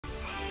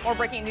More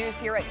breaking news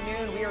here at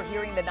noon. We are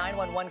hearing the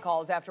 911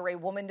 calls after a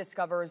woman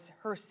discovers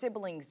her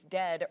siblings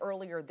dead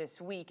earlier this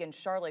week in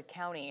Charlotte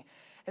County.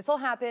 This all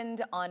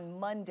happened on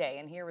Monday,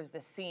 and here is the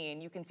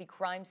scene. You can see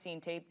crime scene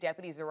tape.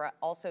 Deputies are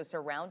also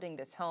surrounding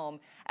this home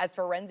as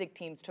forensic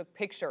teams took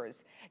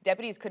pictures.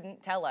 Deputies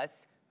couldn't tell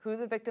us who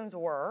the victims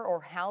were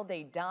or how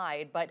they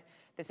died, but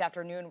this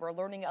afternoon we're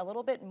learning a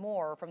little bit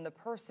more from the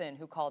person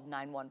who called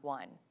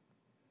 911.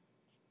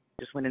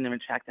 Just went in there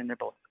and checked, and they're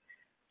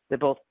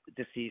both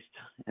deceased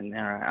in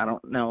there. I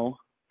don't know,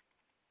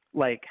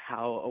 like,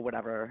 how or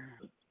whatever.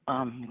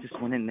 Just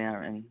went in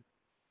there and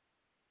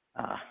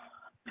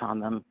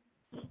found them.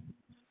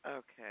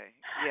 Okay.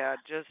 Yeah,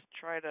 just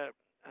try to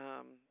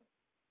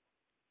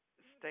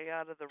stay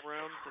out of the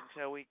rooms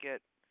until we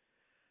get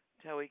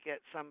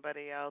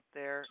somebody out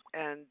there.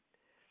 And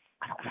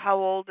how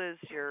old is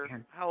your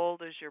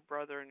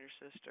brother and your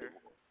sister?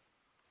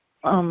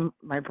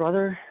 My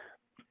brother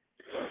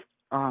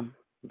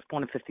was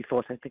born in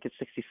 '54, so I think it's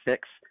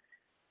 '66.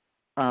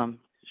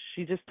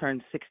 She just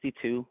turned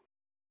 62.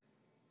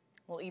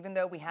 Well, even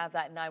though we have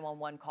that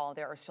 911 call,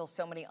 there are still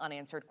so many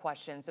unanswered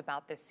questions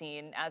about this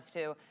scene as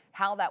to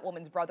how that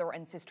woman's brother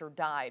and sister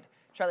died.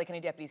 Charlotte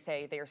County deputies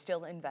say they are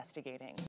still investigating.